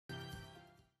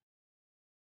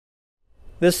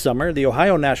This summer, the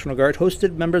Ohio National Guard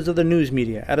hosted members of the news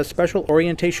media at a special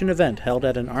orientation event held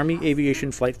at an Army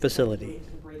Aviation Flight facility.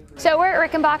 So we're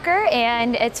at Rickenbacker,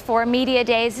 and it's for Media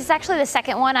Days. This is actually the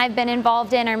second one I've been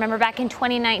involved in. I remember back in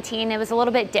 2019, it was a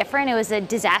little bit different. It was a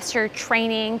disaster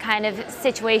training kind of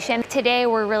situation. Today,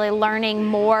 we're really learning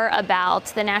more about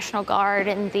the National Guard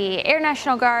and the Air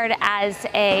National Guard as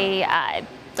a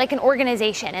like an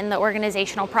organization and the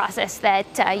organizational process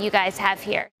that you guys have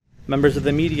here. Members of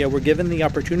the media were given the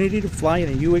opportunity to fly in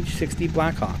a UH-60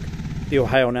 Blackhawk. The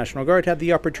Ohio National Guard had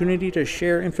the opportunity to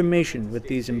share information with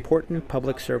these important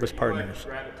public service partners.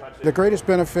 The greatest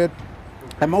benefit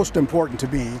and most important to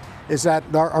me is that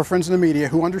our friends in the media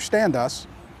who understand us,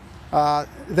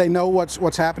 they know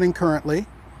what's happening currently,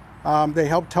 they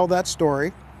help tell that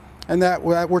story, and that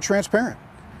we're transparent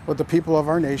with the people of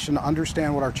our nation,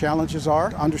 understand what our challenges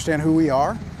are, understand who we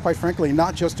are, quite frankly,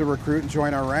 not just to recruit and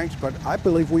join our ranks, but I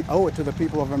believe we owe it to the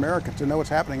people of America to know what's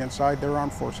happening inside their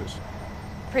armed forces.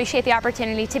 Appreciate the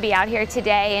opportunity to be out here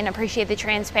today and appreciate the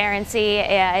transparency,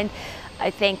 and I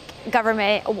think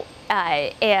government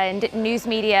and news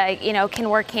media, can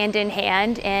work hand in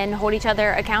hand and hold each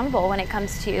other accountable when it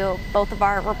comes to both of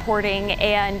our reporting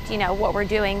and, what we're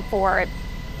doing for,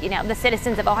 the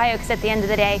citizens of Ohio, because at the end of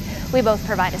the day, we both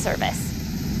provide a service.